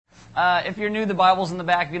If you're new, the Bible's in the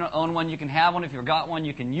back. If you don't own one, you can have one. If you've got one,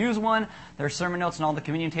 you can use one. There are sermon notes on all the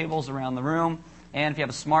communion tables around the room. And if you have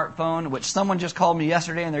a smartphone, which someone just called me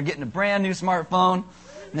yesterday, and they're getting a brand new smartphone,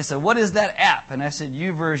 and they said, "What is that app?" And I said,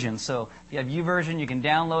 YouVersion. So if you have YouVersion, you can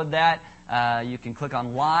download that. You can click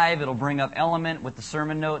on Live. It'll bring up Element with the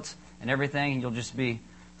sermon notes and everything, and you'll just be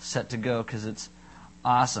set to go because it's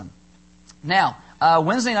awesome. Now,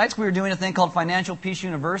 Wednesday nights we were doing a thing called Financial Peace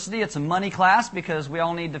University. It's a money class because we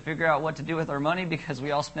all need to figure out what to do with our money because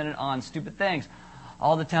we all spend it on stupid things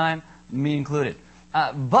all the time, me included.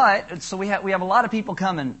 So we have a lot of people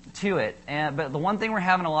coming to it, but the one thing we're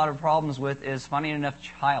having a lot of problems with is finding enough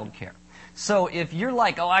child care. So if you're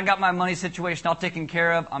like, "Oh, I got my money situation all taken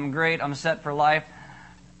care of, I'm great, I'm set for life,"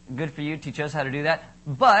 good for you, teach us how to do that.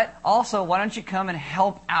 But also, why don't you come and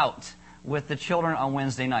help out with the children on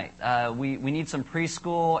Wednesday night? We need some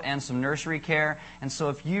preschool and some nursery care, and so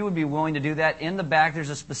if you would be willing to do that, in the back there's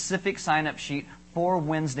a specific sign-up sheet for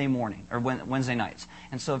Wednesday morning, or Wednesday nights.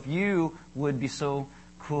 And so if you would be so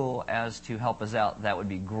cool as to help us out, that would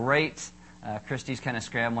be great. Christy's kind of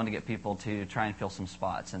scrambling to get people to try and fill some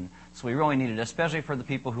spots. And so we really need it, especially for the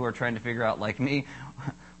people who are trying to figure out, like me,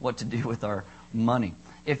 what to do with our money.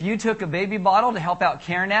 If you took a baby bottle to help out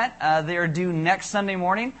CareNet, they are due next Sunday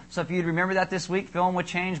morning. So if you'd remember that this week, fill them with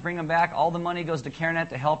change, bring them back. All the money goes to CareNet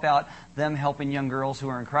to help out them helping young girls who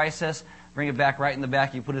are in crisis. Bring it back right in the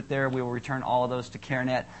back. You put it there. We will return all of those to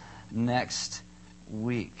CareNet next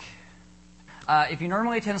week. If you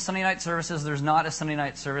normally attend Sunday night services, there's not a Sunday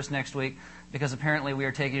night service next week because apparently we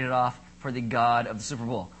are taking it off for the God of the Super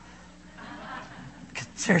Bowl.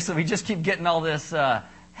 Seriously, we just keep getting all this,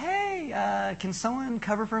 "Hey, can someone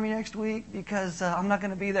cover for me next week because I'm not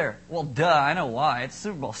going to be there." Well, duh, I know why. It's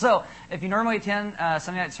Super Bowl. So if you normally attend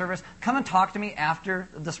Sunday night service, come and talk to me after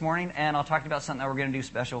this morning, and I'll talk to you about something that we're going to do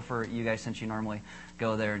special for you guys since you normally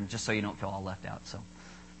go there, and just so you don't feel all left out. So,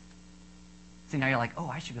 see, now you're like, "Oh,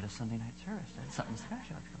 I should go to Sunday night service. That's something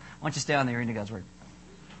special." Why don't you stay on there reading God's Word?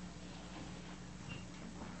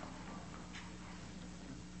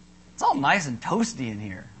 It's all nice and toasty in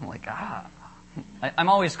here. I'm like, I'm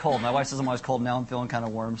always cold. My wife says I'm always cold. Now I'm feeling kind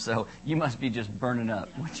of warm, so you must be just burning up,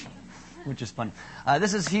 which is funny.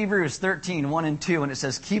 This is Hebrews 13, 1 and 2, and it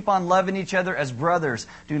says, "Keep on loving each other as brothers.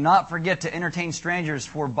 Do not forget to entertain strangers,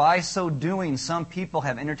 for by so doing some people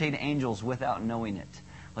have entertained angels without knowing it."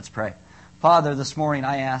 Let's pray. Father, this morning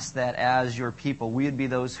I ask that as your people, we would be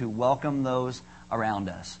those who welcome those around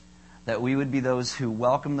us, that we would be those who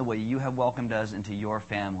welcome the way you have welcomed us into your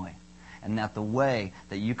family, and that the way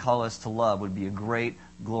that you call us to love would be a great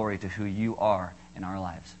glory to who you are in our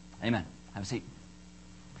lives. Amen. Have a seat.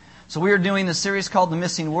 So we are doing this series called The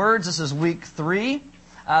Missing Words. This is week 3.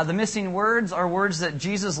 The missing words are words that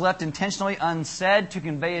Jesus left intentionally unsaid to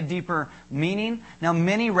convey a deeper meaning. Now,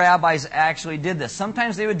 many rabbis actually did this.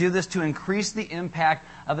 Sometimes they would do this to increase the impact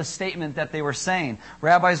of a statement that they were saying.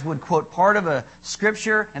 Rabbis would quote part of a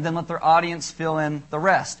scripture and then let their audience fill in the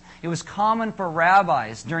rest. It was common for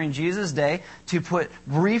rabbis during Jesus' day to put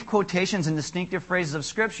brief quotations and distinctive phrases of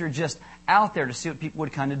Scripture just out there to see what people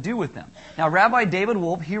would kind of do with them. Now, Rabbi David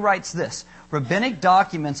Wolf, he writes this: "Rabbinic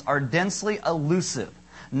documents are densely elusive,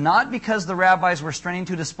 not because the rabbis were straining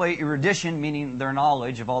to display erudition, meaning their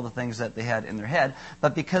knowledge of all the things that they had in their head,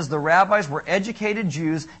 but because the rabbis were educated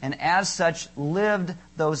Jews and as such lived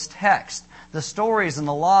those texts. The stories and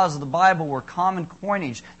the laws of the Bible were common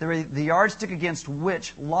coinage. They were the yardstick against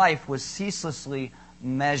which life was ceaselessly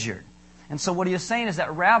measured." And so what he is saying is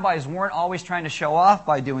that rabbis weren't always trying to show off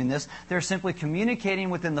by doing this. They're simply communicating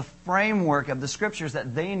within the framework of the Scriptures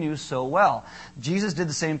that they knew so well. Jesus did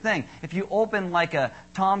the same thing. If you open like a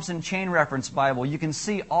Thompson Chain Reference Bible, you can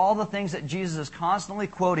see all the things that Jesus is constantly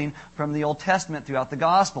quoting from the Old Testament throughout the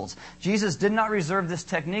Gospels. Jesus did not reserve this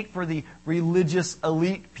technique for the religious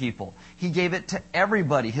elite people. He gave it to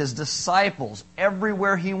everybody, His disciples,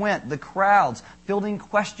 everywhere He went, the crowds, fielding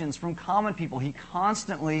questions from common people. He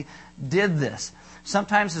constantly did this.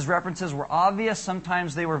 Sometimes His references were obvious,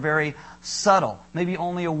 sometimes they were very subtle, maybe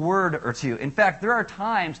only a word or two. In fact, there are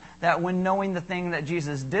times that when knowing the thing that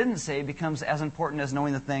Jesus didn't say becomes as important as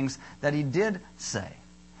knowing the things that He did say.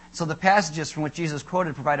 So the passages from which Jesus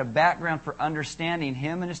quoted provide a background for understanding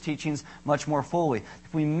Him and His teachings much more fully.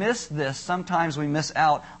 If we miss this, sometimes we miss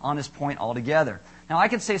out on His point altogether. Now, I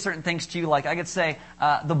could say certain things to you, like I could say,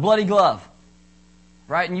 the bloody glove,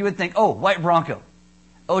 right? And you would think, oh, white Bronco.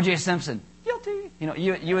 O.J. Simpson, guilty. You know,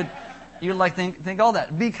 you would You like think all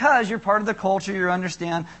that. Because you're part of the culture, you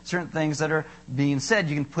understand certain things that are being said.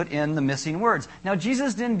 You can put in the missing words. Now,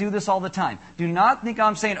 Jesus didn't do this all the time. Do not think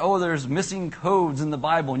I'm saying, oh, there's missing codes in the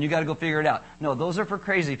Bible and you got to go figure it out. No, those are for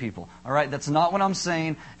crazy people. All right? That's not what I'm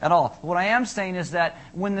saying at all. What I am saying is that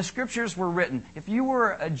when the Scriptures were written, if you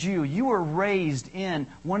were a Jew, you were raised in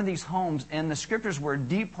one of these homes and the Scriptures were a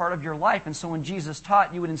deep part of your life. And so when Jesus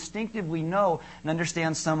taught, you would instinctively know and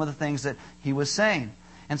understand some of the things that He was saying.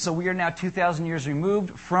 And so we are now 2,000 years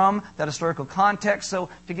removed from that historical context. So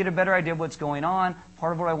to get a better idea of what's going on,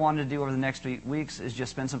 part of what I wanted to do over the next 8 weeks is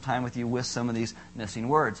just spend some time with you with some of these missing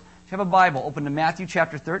words. If you have a Bible, open to Matthew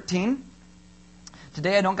chapter 13.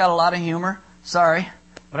 Today I don't got a lot of humor. Sorry.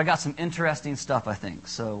 But I got some interesting stuff, I think.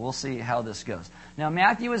 So we'll see how this goes. Now,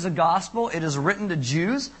 Matthew is a gospel. It is written to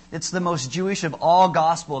Jews. It's the most Jewish of all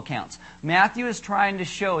gospel accounts. Matthew is trying to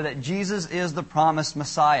show that Jesus is the promised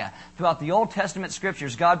Messiah. Throughout the Old Testament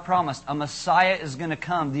Scriptures, God promised a Messiah is going to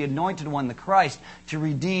come, the anointed one, the Christ, to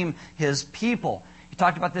redeem His people. He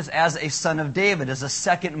talked about this as a son of David, as a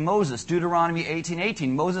second Moses. Deuteronomy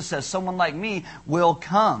 18:18. Moses says, someone like me will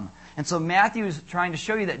come. And so Matthew is trying to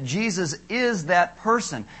show you that Jesus is that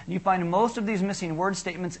person. And you find most of these missing word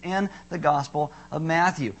statements in the Gospel of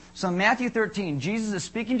Matthew. So in Matthew 13, Jesus is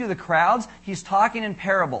speaking to the crowds. He's talking in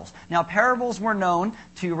parables. Now, parables were known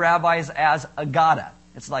to rabbis as agada.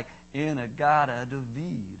 It's like, in agada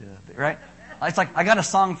David, right? It's like, I got a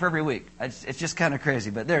song for every week. It's just kind of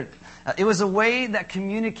crazy. But it was a way that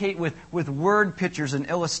communicate with word pictures and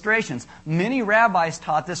illustrations. Many rabbis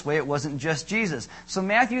taught this way. It wasn't just Jesus. So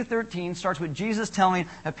Matthew 13 starts with Jesus telling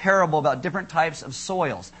a parable about different types of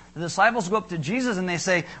soils. The disciples go up to Jesus and they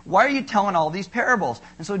say, why are you telling all these parables?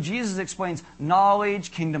 And so Jesus explains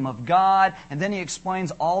knowledge, kingdom of God, and then He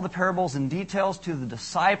explains all the parables and details to the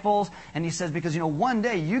disciples. And He says, because, one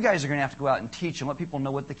day you guys are going to have to go out and teach and let people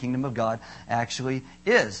know what the kingdom of God actually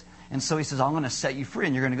is. And so He says, I'm going to set you free,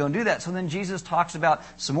 and you're going to go and do that. So then Jesus talks about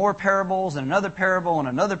some more parables, and another parable, and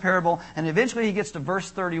another parable, and eventually He gets to verse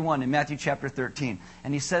 31 in Matthew chapter 13.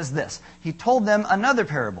 And He says this, He told them another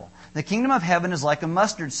parable. The kingdom of heaven is like a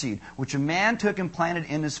mustard seed, which a man took and planted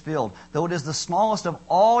in his field. Though it is the smallest of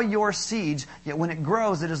all your seeds, yet when it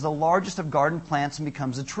grows, it is the largest of garden plants and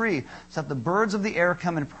becomes a tree, so that the birds of the air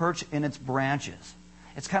come and perch in its branches.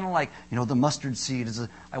 It's kind of like, the mustard seed is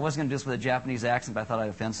I was going to do this with a Japanese accent, but I thought I'd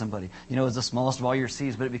offend somebody. It's the smallest of all your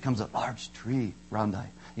seeds, but it becomes a large tree, Randai.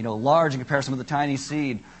 Large in comparison with a tiny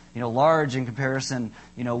seed. Large in comparison,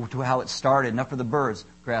 to how it started. Enough for the birds,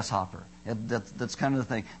 grasshopper. That's kind of the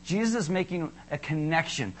thing. Jesus is making a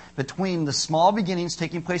connection between the small beginnings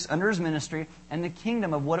taking place under His ministry and the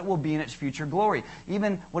kingdom of what it will be in its future glory.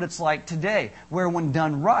 Even what it's like today, where when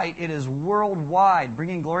done right, it is worldwide,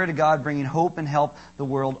 bringing glory to God, bringing hope and help the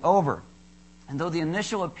world over. And though the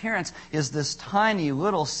initial appearance is this tiny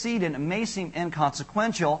little seed, and it may seem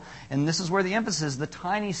inconsequential, and this is where the emphasis is, the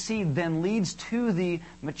tiny seed then leads to the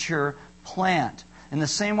mature plant. In the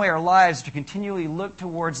same way, our lives to continually look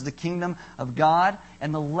towards the kingdom of God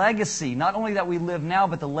and the legacy, not only that we live now,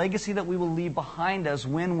 but the legacy that we will leave behind us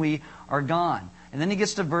when we are gone. And then He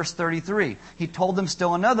gets to verse 33. He told them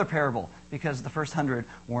still another parable, because the first 100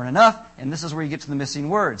 weren't enough, and this is where you get to the missing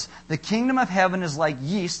words. The kingdom of heaven is like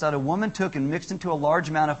yeast that a woman took and mixed into a large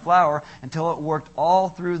amount of flour until it worked all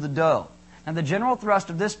through the dough. And the general thrust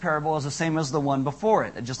of this parable is the same as the one before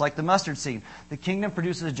it, just like the mustard seed. The kingdom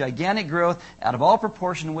produces gigantic growth out of all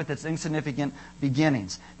proportion with its insignificant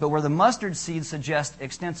beginnings. But where the mustard seed suggests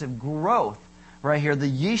extensive growth, right here, the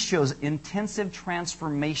yeast shows intensive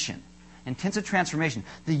transformation. Intensive transformation.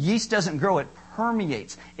 The yeast doesn't grow, it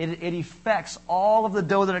permeates. It affects all of the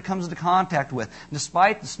dough that it comes into contact with.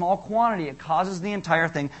 Despite the small quantity, it causes the entire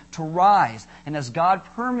thing to rise. And as God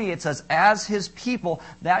permeates us as His people,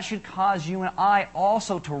 that should cause you and I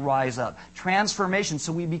also to rise up. Transformation,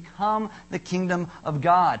 so we become the kingdom of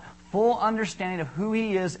God. Full understanding of who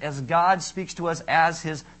He is as God speaks to us as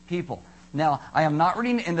His people. Now, I am not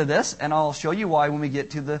reading into this, and I'll show you why when we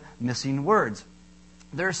get to the missing words.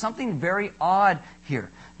 There's something very odd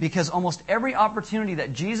here, because almost every opportunity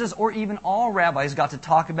that Jesus or even all rabbis got to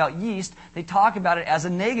talk about yeast, they talk about it as a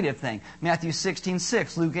negative thing. Matthew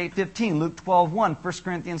 16:6, Luke 8:15, Luke 12:1, 1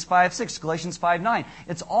 Corinthians 5:6, Galatians 5:9.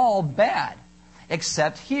 It's all bad,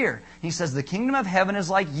 except here. He says, the kingdom of heaven is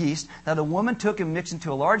like yeast that a woman took and mixed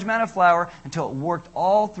into a large amount of flour until it worked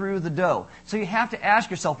all through the dough. So you have to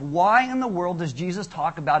ask yourself, why in the world does Jesus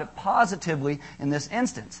talk about it positively in this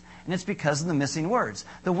instance? And it's because of the missing words.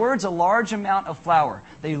 The words, a large amount of flour,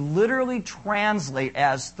 they literally translate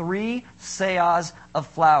as 3 seahs of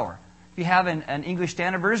flour. If you have an English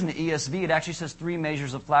Standard Version, the ESV, it actually says 3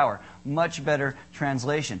 measures of flour. Much better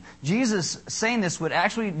translation. Jesus saying this would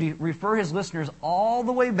actually refer his listeners all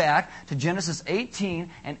the way back to Genesis 18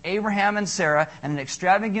 and Abraham and Sarah and an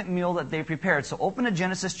extravagant meal that they prepared. So open to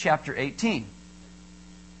Genesis chapter 18.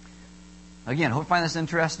 Again, hope you find this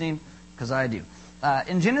interesting, because I do.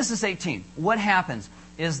 In Genesis 18, what happens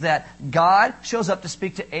is that God shows up to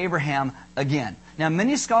speak to Abraham again. Now,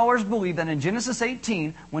 many scholars believe that in Genesis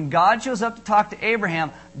 18, when God shows up to talk to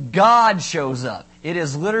Abraham, God shows up. It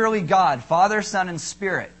is literally God, Father, Son, and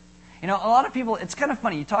Spirit. You know, a lot of people, it's kind of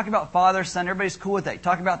funny. You talk about Father, Son, everybody's cool with that. You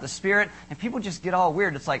talk about the Spirit, and people just get all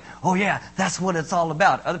weird. It's like, oh yeah, that's what it's all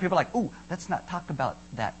about. Other people are like, ooh, let's not talk about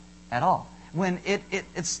that at all. When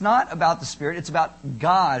it's not about the Spirit, it's about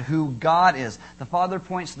God, who God is. The Father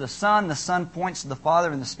points to the Son points to the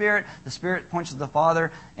Father and the Spirit points to the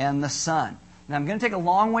Father and the Son. Now, I'm going to take a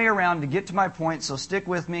long way around to get to my point, so stick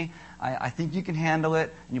with me. I think you can handle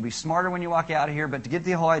it, and you'll be smarter when you walk out of here. But to get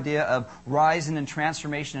the whole idea of rising and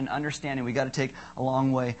transformation and understanding, we've got to take a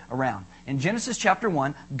long way around. In Genesis chapter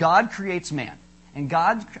 1, God creates man. And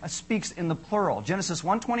God speaks in the plural. Genesis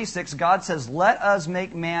 1:26, God says, "Let us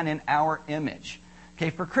make man in our image." Okay,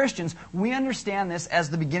 for Christians, we understand this as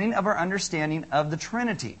the beginning of our understanding of the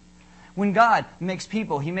Trinity. When God makes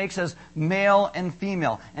people, He makes us male and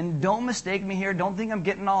female. And don't mistake me here. Don't think I'm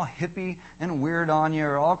getting all hippie and weird on you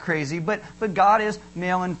or all crazy. But God is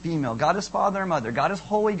male and female. God is father and mother. God is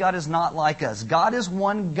holy. God is not like us. God is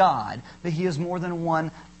one God, but He is more than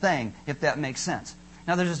one thing, if that makes sense.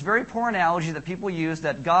 Now, there's this very poor analogy that people use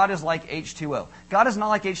that God is like H2O. God is not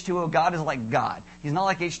like H2O. God is like God. He's not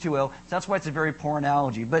like H2O. So that's why it's a very poor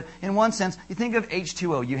analogy. But in one sense, you think of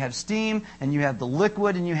H2O. You have steam, and you have the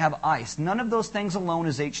liquid, and you have ice. None of those things alone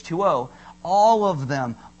is H2O. All of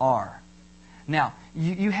them are. Now,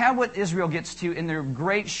 you have what Israel gets to in their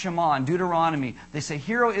great Shema in Deuteronomy. They say,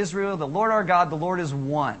 "Hear, O Israel, the Lord our God, the Lord is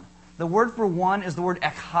one." The word for one is the word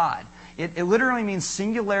echad. It literally means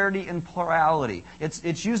singularity and plurality.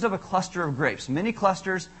 It's used of a cluster of grapes. Many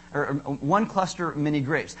clusters, or one cluster, many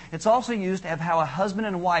grapes. It's also used of how a husband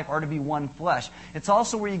and wife are to be one flesh. It's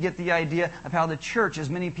also where you get the idea of how the church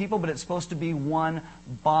is many people, but it's supposed to be one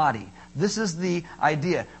body. This is the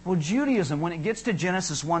idea. Well, Judaism, when it gets to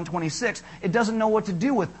Genesis 1:26, it doesn't know what to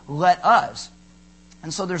do with "let us."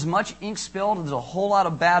 And so there's much ink spilled, and there's a whole lot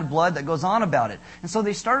of bad blood that goes on about it. And so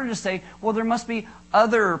they started to say, well, there must be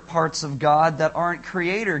other parts of God that aren't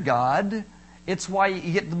Creator God. It's why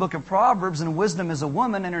you get the book of Proverbs, and wisdom is a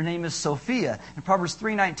woman, and her name is Sophia. In Proverbs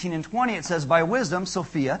 3:19 and 20, it says, "By wisdom,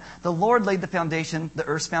 Sophia, the Lord laid the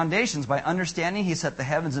earth's foundations. By understanding, He set the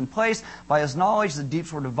heavens in place. By His knowledge, the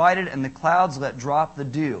deeps were divided, and the clouds let drop the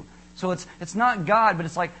dew." So it's not God, but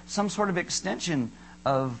it's like some sort of extension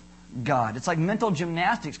of God. It's like mental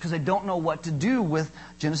gymnastics because they don't know what to do with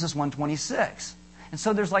Genesis 1:26. And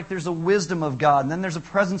so there's a wisdom of God, and then there's a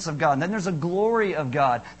presence of God, and then there's a glory of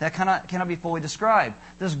God that cannot be fully described.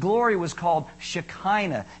 This glory was called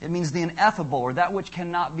Shekinah. It means the ineffable, or that which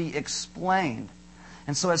cannot be explained.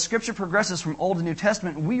 And so as Scripture progresses from Old to New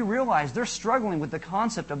Testament, we realize they're struggling with the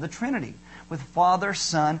concept of the Trinity, with Father,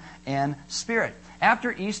 Son, and Spirit.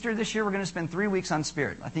 After Easter this year, we're going to spend 3 weeks on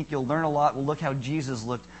Spirit. I think you'll learn a lot. We'll look how Jesus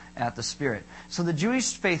looked at the Spirit. So the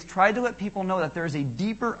Jewish faith tried to let people know that there is a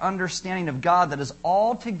deeper understanding of God that is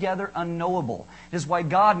altogether unknowable. It is why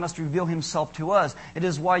God must reveal Himself to us. It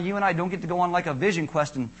is why you and I don't get to go on like a vision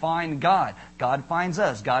quest and find God. God finds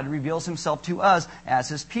us. God reveals Himself to us as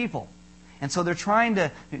His people. And so they're trying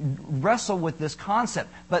to wrestle with this concept.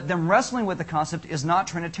 But them wrestling with the concept is not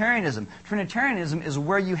Trinitarianism. Trinitarianism is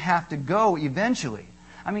where you have to go eventually.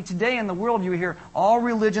 I mean, today in the world you hear all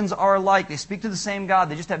religions are alike. They speak to the same God.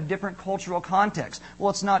 They just have different cultural contexts. Well,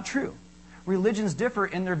 it's not true. Religions differ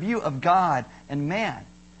in their view of God and man.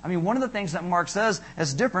 I mean, one of the things that marks us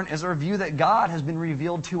as different is our view that God has been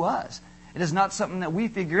revealed to us. It is not something that we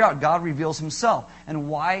figure out. God reveals Himself. And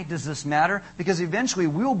why does this matter? Because eventually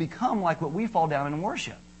we will become like what we fall down and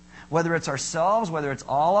worship. Whether it's ourselves, whether it's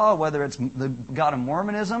Allah, whether it's the God of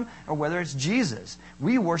Mormonism, or whether it's Jesus.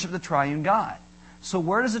 We worship the triune God. So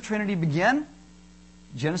where does the Trinity begin?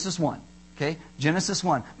 Genesis 1. Okay? Genesis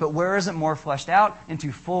 1. But where is it more fleshed out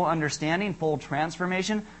into full understanding, full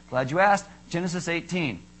transformation? Glad you asked. Genesis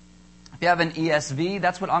 18. If you have an ESV,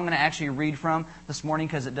 that's what I'm going to actually read from this morning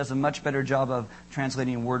because it does a much better job of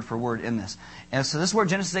translating word for word in this. And so this is where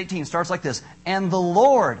Genesis 18 starts like this. And the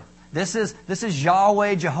Lord, this is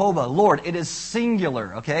Yahweh, Jehovah, Lord. It is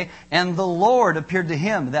singular, okay? And the Lord appeared to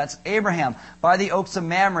him, that's Abraham, by the oaks of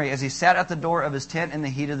Mamre as he sat at the door of his tent in the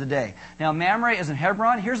heat of the day. Now Mamre is in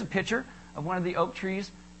Hebron. Here's a picture of one of the oak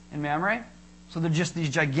trees in Mamre. So they're just these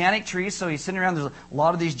gigantic trees. So he's sitting around, there's a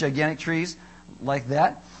lot of these gigantic trees like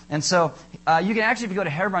that. And so you can actually, if you go to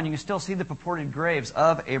Hebron, you can still see the purported graves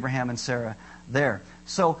of Abraham and Sarah there.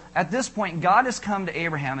 So at this point, God has come to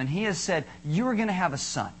Abraham and he has said, you are going to have a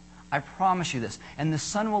son. I promise you this. And the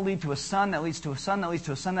son will lead to a son that leads to a son that leads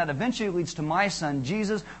to a son that eventually leads to my son,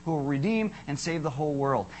 Jesus, who will redeem and save the whole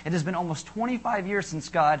world. It has been almost 25 years since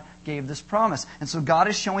God gave this promise. And so God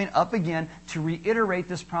is showing up again to reiterate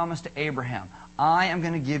this promise to Abraham. I am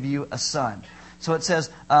going to give you a son. So it says,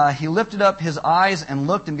 he lifted up his eyes and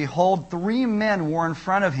looked, and behold, 3 men were in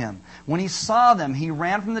front of him. When he saw them, he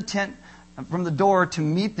ran from the tent, from the door to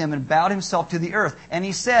meet them and bowed himself to the earth. And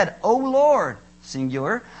he said, O Lord,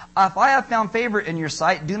 singular, if I have found favor in your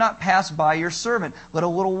sight, do not pass by your servant. Let a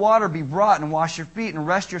little water be brought and wash your feet and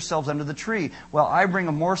rest yourselves under the tree, while I bring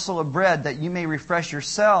a morsel of bread that you may refresh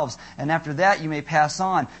yourselves, and after that you may pass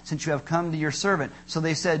on, since you have come to your servant. So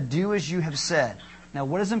they said, do as you have said. Now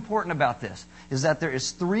what is important about this is that there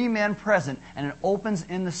is 3 men present, and it opens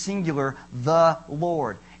in the singular, the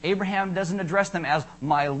Lord. Abraham doesn't address them as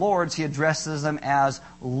my lords, he addresses them as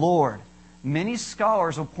Lord. Many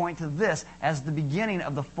scholars will point to this as the beginning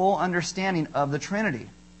of the full understanding of the Trinity.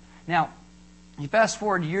 Now, you fast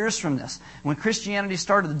forward years from this. When Christianity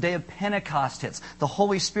started, the day of Pentecost hits. The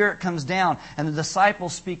Holy Spirit comes down, and the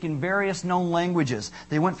disciples speak in various known languages.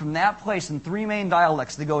 They went from that place in 3 main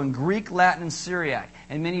dialects. They go in Greek, Latin, and Syriac,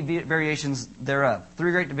 and many variations thereof.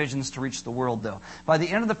 3 great divisions to reach the world, though. By the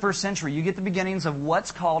end of the first century, you get the beginnings of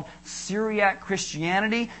what's called Syriac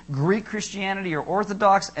Christianity, Greek Christianity or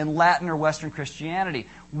Orthodox, and Latin or Western Christianity.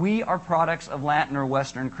 We are products of Latin or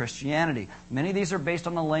Western Christianity. Many of these are based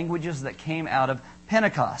on the languages that came out of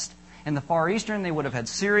Pentecost. In the Far Eastern, they would have had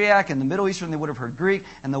Syriac. In the Middle Eastern, they would have heard Greek.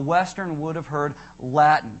 And the Western would have heard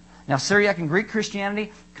Latin. Now, Syriac and Greek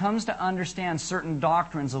Christianity comes to understand certain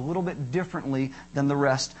doctrines a little bit differently than the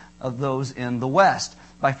rest of those in the West.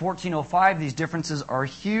 By 1405, these differences are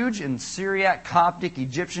huge in Syriac, Coptic,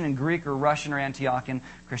 Egyptian, and Greek or Russian or Antiochian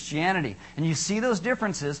Christianity. And you see those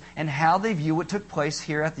differences in how they view what took place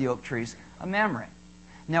here at the Oak Trees of Mamre.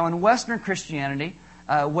 Now, in Western Christianity,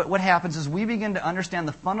 what happens is we begin to understand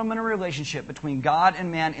the fundamental relationship between God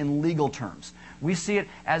and man in legal terms. We see it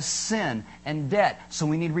as sin and debt, so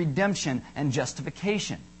we need redemption and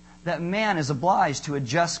justification. That man is obliged to a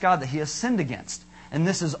just God that he has sinned against. And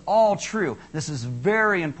this is all true. This is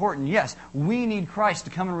very important. Yes, we need Christ to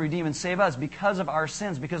come and redeem and save us because of our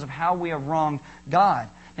sins, because of how we have wronged God.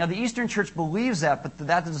 Now, the Eastern Church believes that, but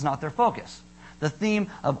that is not their focus. The theme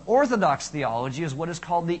of Orthodox theology is what is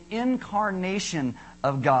called the incarnation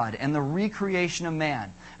of God and the recreation of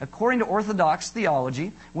man. According to Orthodox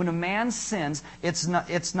theology, when a man sins, it's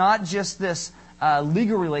not just this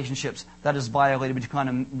legal relationships that is violated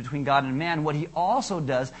between God and man. What he also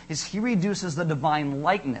does is he reduces the divine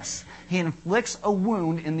likeness. He inflicts a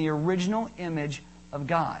wound in the original image of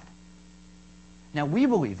God. Now, we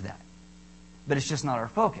believe that, but it's just not our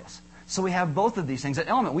focus. So we have both of these things. At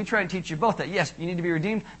Element, we try to teach you both that, yes, you need to be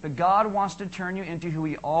redeemed, but God wants to turn you into who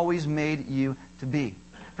He always made you to be.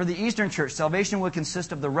 For the Eastern Church, salvation would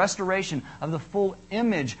consist of the restoration of the full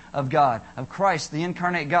image of God, of Christ, the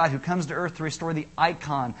incarnate God who comes to earth to restore the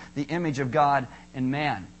icon, the image of God in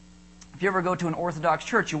man. If you ever go to an Orthodox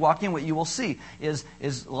church, you walk in, what you will see is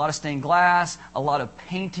a lot of stained glass, a lot of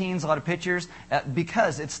paintings, a lot of pictures,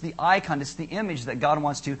 because it's the icon, it's the image that God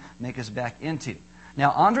wants to make us back into.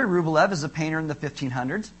 Now, Andrei Rublev is a painter in the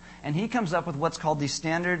 1500s, and he comes up with what's called this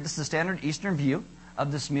is the standard Eastern view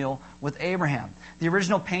of this meal with Abraham. The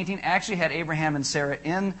original painting actually had Abraham and Sarah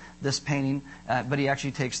in this painting, but he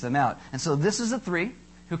actually takes them out. And so this is the 3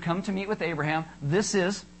 who come to meet with Abraham. This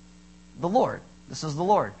is the Lord. This is the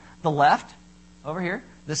Lord. The left, over here,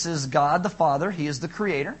 this is God the Father. He is the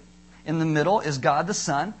Creator. In the middle is God the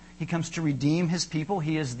Son. He comes to redeem His people.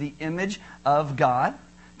 He is the image of God.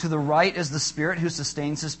 To the right is the Spirit who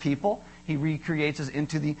sustains His people. He recreates us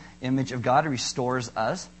into the image of God. He restores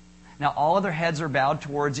us. Now, all of their heads are bowed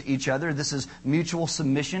towards each other. This is mutual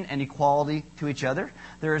submission and equality to each other.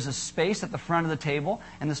 There is a space at the front of the table,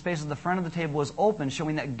 and the space at the front of the table is open,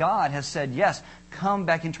 showing that God has said, yes, come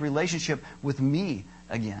back into relationship with me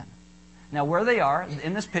again. Now, where they are,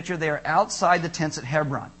 in this picture, they are outside the tents at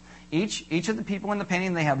Hebron. Each of the people in the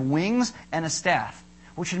painting, they have wings and a staff,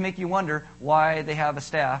 which should make you wonder why they have a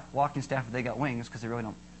staff, walking staff, if they got wings, because they really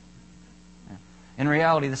don't. In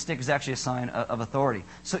reality, the stick is actually a sign of authority.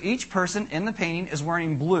 So each person in the painting is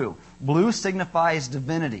wearing blue. Blue signifies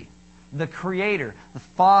divinity. The Creator, the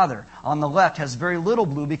Father, on the left has very little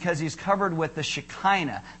blue because he's covered with the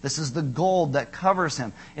Shekinah. This is the gold that covers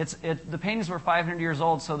him. The paintings were 500 years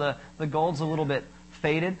old, so the gold's a little bit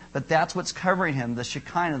faded, but that's what's covering him, the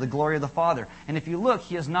Shekinah, the glory of the Father. And if you look,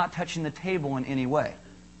 he is not touching the table in any way.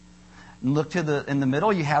 And look in the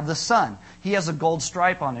middle, you have the Son. He has a gold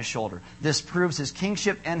stripe on his shoulder. This proves his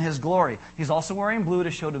kingship and his glory. He's also wearing blue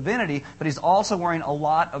to show divinity, but he's also wearing a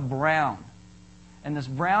lot of brown. And this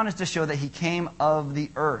brown is to show that he came of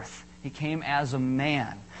the earth. He came as a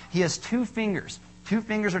man. He has 2 fingers. 2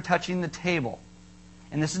 fingers are touching the table.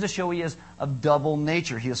 And this is to show he is of double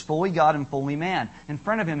nature. He is fully God and fully man. In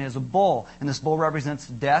front of him is a bowl, and this bowl represents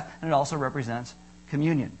death, and it also represents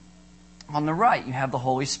communion. On the right, you have the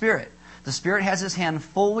Holy Spirit. The Spirit has his hand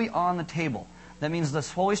fully on the table. That means the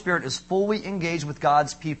Holy Spirit is fully engaged with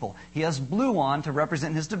God's people. He has blue on to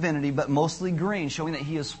represent his divinity, but mostly green, showing that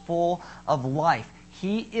he is full of life.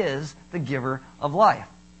 He is the giver of life.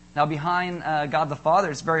 Now, behind God the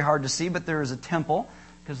Father, it's very hard to see, but there is a temple,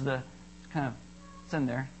 because it's in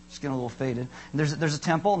there. It's getting a little faded. And there's a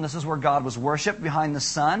temple, and this is where God was worshipped. Behind the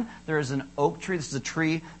Son, there is an oak tree. This is a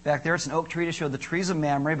tree back there. It's an oak tree to show the trees of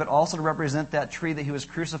Mamre, but also to represent that tree that he was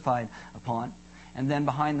crucified upon. And then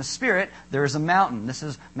behind the Spirit, there is a mountain. This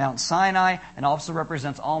is Mount Sinai, and also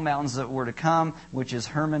represents all mountains that were to come, which is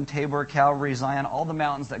Hermon, Tabor, Calvary, Zion, all the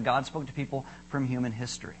mountains that God spoke to people from human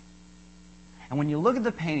history. And when you look at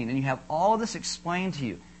the painting and you have all of this explained to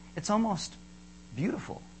you, it's almost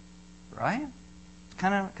beautiful, right?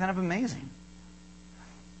 Kind of amazing.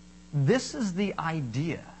 This is the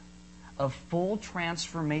idea of full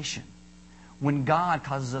transformation, when God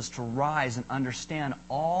causes us to rise and understand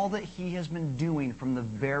all that He has been doing from the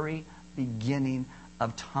very beginning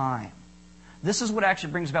of time. This is what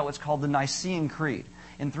actually brings about what's called the Nicene Creed.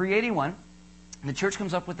 In 381, the church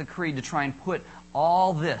comes up with a creed to try and put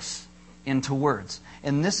all this into words.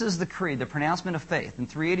 And this is the creed, the pronouncement of faith, in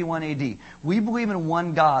 381 AD. We believe in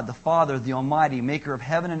one God, the Father, the Almighty, maker of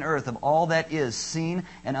heaven and earth, of all that is, seen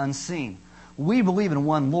and unseen. We believe in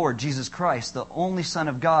one Lord, Jesus Christ, the only Son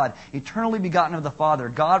of God, eternally begotten of the Father,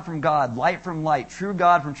 God from God, light from light, true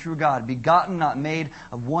God from true God, begotten, not made,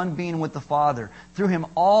 of one being with the Father. Through Him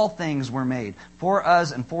all things were made. For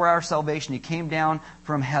us and for our salvation He came down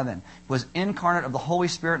from heaven, was incarnate of the Holy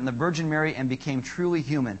Spirit and the Virgin Mary, and became truly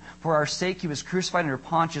human. For our sake He was crucified under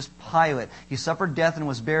Pontius Pilate. He suffered death and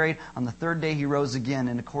was buried. On the third day He rose again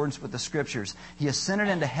in accordance with the Scriptures. He ascended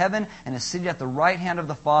into heaven and is seated at the right hand of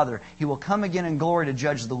the Father. He will come again in glory to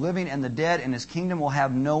judge the living and the dead, and His kingdom will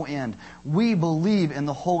have no end. We believe in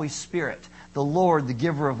the Holy Spirit, the Lord, the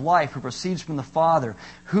giver of life, who proceeds from the Father,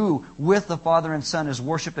 who, with the Father and Son, is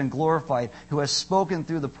worshipped and glorified, who has spoken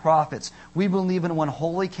through the prophets. We believe in one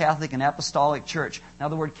holy Catholic and apostolic church. Now,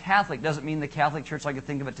 the word Catholic doesn't mean the Catholic Church like you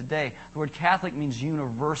think of it today. The word Catholic means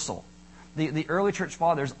universal. The early church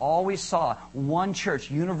fathers always saw one church,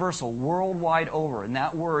 universal, worldwide over. And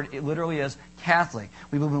that word, it literally is Catholic.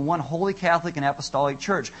 We believe in one holy Catholic and apostolic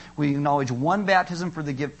church. We acknowledge one baptism for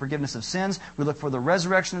the forgiveness of sins. We look for the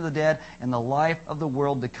resurrection of the dead and the life of the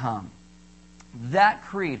world to come. That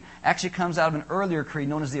creed actually comes out of an earlier creed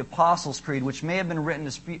known as the Apostles' Creed, which may have been written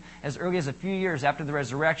as early as a few years after the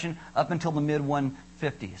resurrection, up until the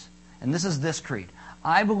mid-150s. And this is this creed.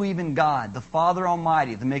 I believe in God, the Father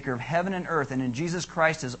Almighty, the maker of heaven and earth, and in Jesus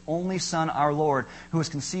Christ, His only Son, our Lord, who was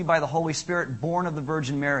conceived by the Holy Spirit, born of the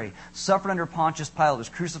Virgin Mary, suffered under Pontius Pilate, was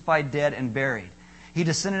crucified, dead, and buried. He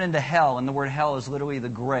descended into hell, and the word hell is literally the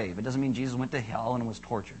grave. It doesn't mean Jesus went to hell and was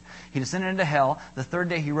tortured. He descended into hell. The third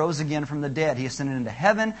day He rose again from the dead. He ascended into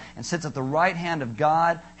heaven and sits at the right hand of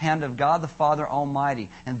God the Father Almighty.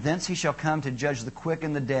 And thence He shall come to judge the quick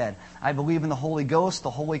and the dead. I believe in the Holy Ghost, the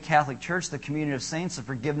Holy Catholic Church, the communion of saints, the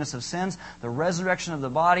forgiveness of sins, the resurrection of the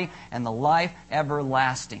body, and the life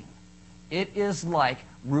everlasting. It is like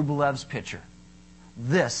Rublev's picture.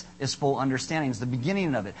 This is full understanding. It's the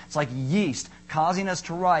beginning of it. It's like yeast causing us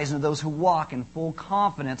to rise into those who walk in full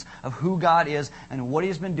confidence of who God is and what He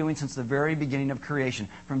has been doing since the very beginning of creation.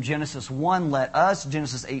 From Genesis 1, let us,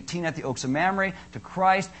 Genesis 18 at the Oaks of Mamre, to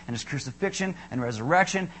Christ and His crucifixion and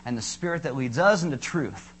resurrection and the Spirit that leads us into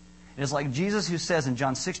truth. It is like Jesus who says in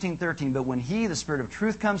John 16:13, but when He, the Spirit of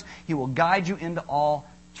truth, comes, He will guide you into all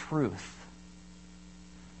truth.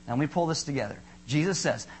 Now let me pull this together. Jesus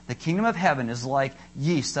says, the kingdom of heaven is like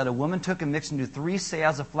yeast that a woman took and mixed into 3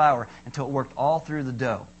 seahs of flour until it worked all through the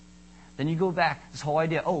dough. Then you go back, this whole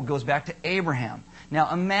idea, it goes back to Abraham.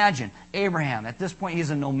 Now imagine, Abraham, at this point he's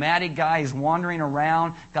a nomadic guy, he's wandering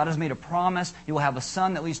around. God has made a promise. He will have a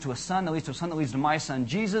son that leads to a son, that leads to a son, that leads to my son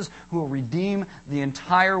Jesus, who will redeem the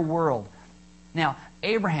entire world. Now,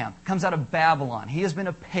 Abraham comes out of Babylon. He has been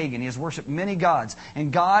a pagan. He has worshipped many gods.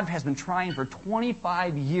 And God has been trying for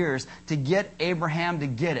 25 years to get Abraham to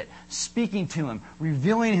get it. Speaking to him,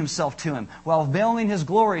 revealing Himself to him, while veiling His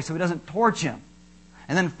glory so He doesn't torch him.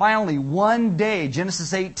 And then finally, one day,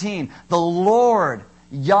 Genesis 18, the Lord,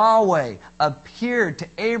 Yahweh, appeared to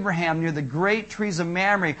Abraham near the great trees of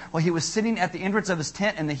Mamre while he was sitting at the entrance of his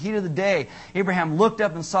tent in the heat of the day. Abraham looked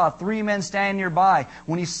up and saw 3 men standing nearby.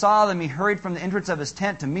 When he saw them, he hurried from the entrance of his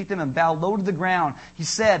tent to meet them and bowed low to the ground. He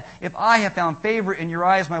said, "If I have found favor in your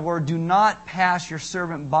eyes, my Lord, do not pass your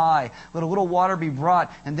servant by. Let a little water be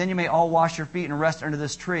brought, and then you may all wash your feet and rest under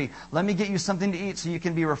this tree. Let me get you something to eat so you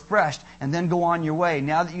can be refreshed, and then go on your way,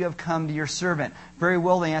 now that you have come to your servant." "Very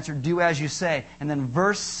well," they answered, "do as you say." And then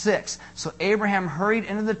verse 6, so Abraham hurried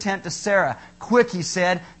into the tent to Sarah. "Quick," he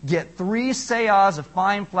said, "get 3 seahs of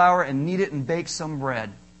fine flour and knead it and bake some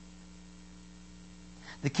bread."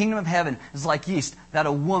 The kingdom of heaven is like yeast that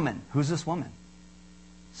a woman, who's this woman?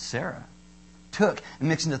 Sarah, took and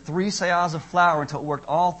mixed into 3 seahs of flour until it worked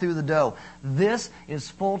all through the dough. This is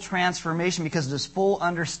full transformation because it is full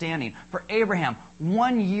understanding. For Abraham,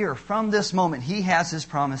 1 year from this moment, he has his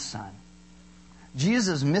promised son.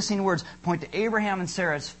 Jesus' missing words point to Abraham and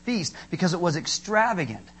Sarah's feast because it was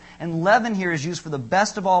extravagant. And leaven here is used for the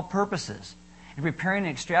best of all purposes, in preparing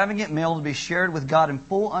an extravagant meal to be shared with God in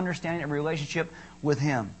full understanding of a relationship with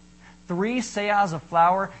Him. 3 seahs of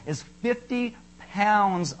flour is 50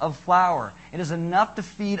 pounds of flour. It is enough to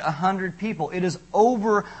feed 100 people. It is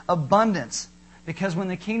overabundance. Because when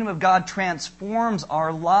the kingdom of God transforms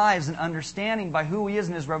our lives and understanding by who He is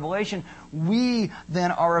in His revelation, we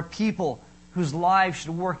then are a people whose lives should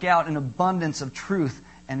work out in abundance of truth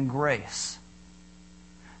and grace.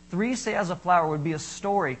 3 seahs of flour would be a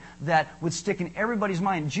story that would stick in everybody's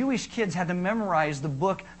mind. Jewish kids had to memorize the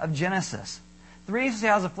book of Genesis. 3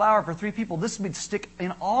 seahs of flour for 3 people, this would stick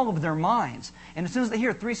in all of their minds. And as soon as they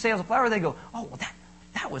hear 3 seahs of flour, they go, "Oh, well,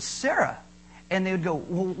 that was Sarah." And they would go,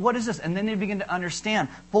 "Well, what is this?" And then they begin to understand.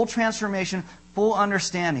 Full transformation, full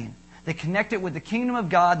understanding. They connect it with the kingdom of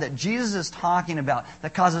God that Jesus is talking about,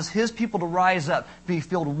 that causes His people to rise up, be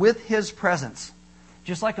filled with His presence.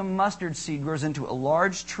 Just like a mustard seed grows into a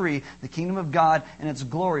large tree, the kingdom of God and its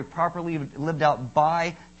glory properly lived out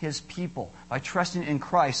by His people, by trusting in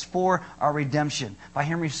Christ for our redemption, by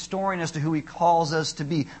Him restoring us to who He calls us to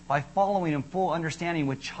be, by following in full understanding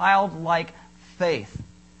with childlike faith,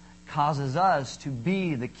 causes us to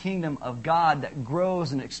be the kingdom of God that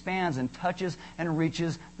grows and expands and touches and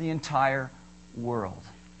reaches the entire world.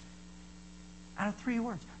 Out of 3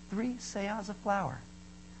 words, 3 seahs of flour.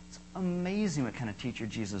 It's amazing what kind of teacher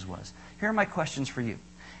Jesus was. Here are my questions for you.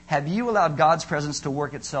 Have you allowed God's presence to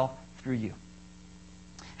work itself through you?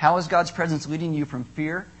 How is God's presence leading you from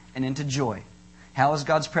fear and into joy? How is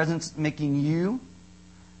God's presence making you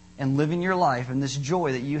and living your life and this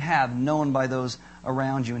joy that you have known by those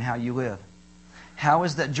around you and how you live? How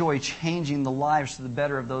is that joy changing the lives to the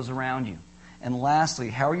better of those around you? And lastly,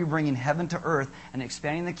 how are you bringing heaven to earth and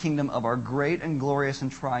expanding the kingdom of our great and glorious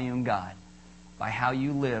and triune God? By how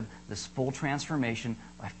you live this full transformation,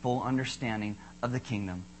 by full understanding of the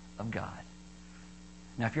kingdom of God.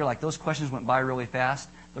 Now, if you're like, those questions went by really fast,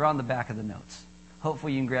 they're on the back of the notes.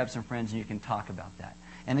 Hopefully you can grab some friends and you can talk about that.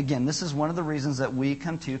 And again, this is one of the reasons that we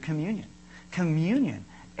come to communion. Communion,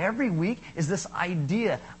 every week, is this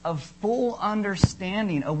idea of full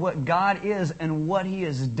understanding of what God is and what He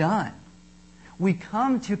has done. We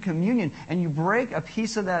come to communion and you break a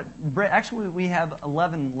piece of that bread. Actually, we have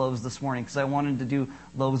 11 loaves this morning because I wanted to do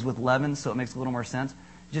loaves with leaven so it makes a little more sense.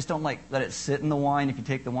 Just don't let it sit in the wine if you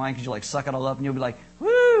take the wine because you suck it all up and you'll be like,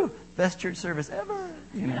 "Woo! Best church service ever."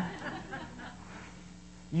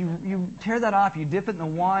 You tear that off, you dip it in the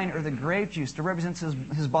wine or the grape juice to represent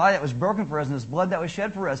His body that was broken for us and His blood that was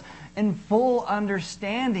shed for us, in full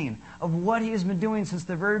understanding of what He has been doing since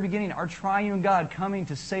the very beginning, our triune God coming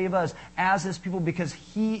to save us as His people because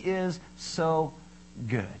He is so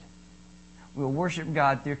good. We will worship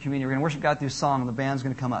God through communion. We're going to worship God through song, and the band's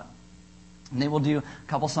going to come up. And they will do a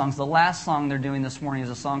couple songs. The last song they're doing this morning is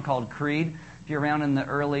a song called Creed. If you're around in the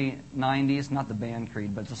early 90s, not the band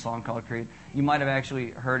Creed, but it's a song called Creed, you might have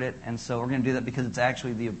actually heard it, and so we're going to do that because it's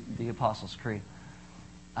actually the Apostles' Creed.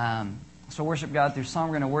 So worship God through song.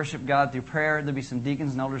 We're going to worship God through prayer. There'll be some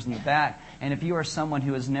deacons and elders in the back. And if you are someone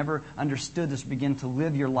who has never understood this, begin to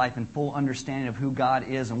live your life in full understanding of who God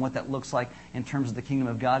is and what that looks like in terms of the kingdom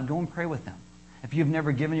of God, go and pray with them. If you've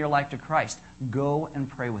never given your life to Christ, go and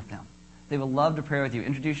pray with them. They will love to pray with you,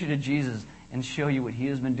 introduce you to Jesus, and show you what He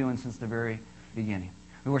has been doing since the very beginning.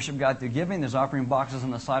 We worship God through giving. There's offering boxes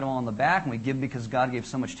on the sidewall on the back, and we give because God gave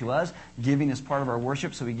so much to us. Giving is part of our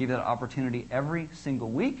worship, so we give that opportunity every single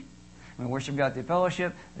week. We worship God through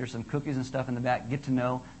fellowship. There's some cookies and stuff in the back. Get to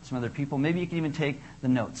know some other people. Maybe you can even take the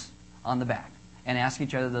notes on the back and ask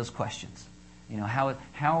each other those questions.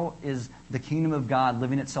 How is the kingdom of God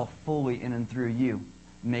living itself fully in and through you?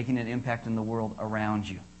 making an impact in the world around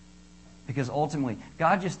you. Because ultimately,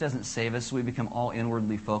 God just doesn't save us so we become all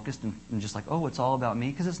inwardly focused and just like, oh, it's all about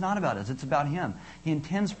me. Because it's not about us. It's about Him. He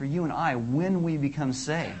intends for you and I, when we become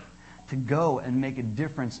saved, to go and make a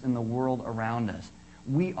difference in the world around us.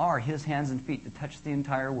 We are His hands and feet to touch the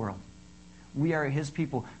entire world. We are His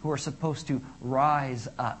people who are supposed to rise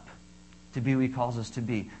up to be who He calls us to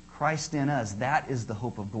be. Christ in us, that is the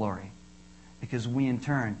hope of glory. Because we, in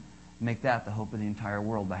turn, make that the hope of the entire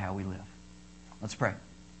world by how we live. Let's pray.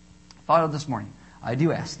 Father, this morning, I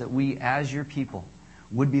do ask that we, as your people,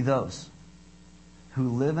 would be those who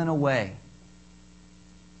live in a way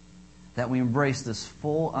that we embrace this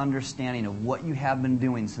full understanding of what you have been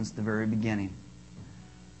doing since the very beginning.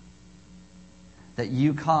 That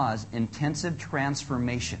you cause intensive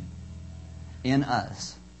transformation in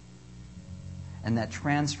us. And that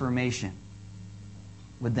transformation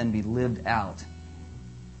would then be lived out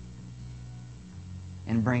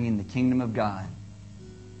in bringing the kingdom of God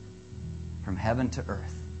from heaven to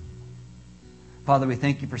earth. Father, we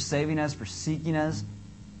thank you for saving us, for seeking us,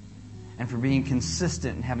 and for being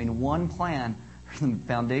consistent and having one plan for the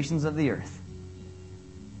foundations of the earth.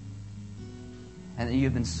 And that you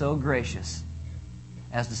have been so gracious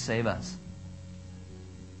as to save us.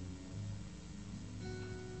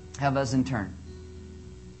 Have us in turn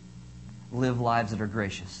live lives that are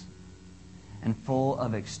gracious and full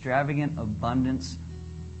of extravagant abundance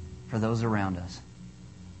for those around us,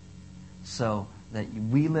 so that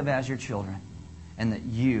we live as your children and that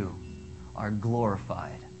you are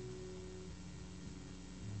glorified.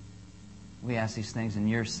 We ask these things in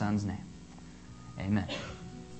your Son's name. Amen.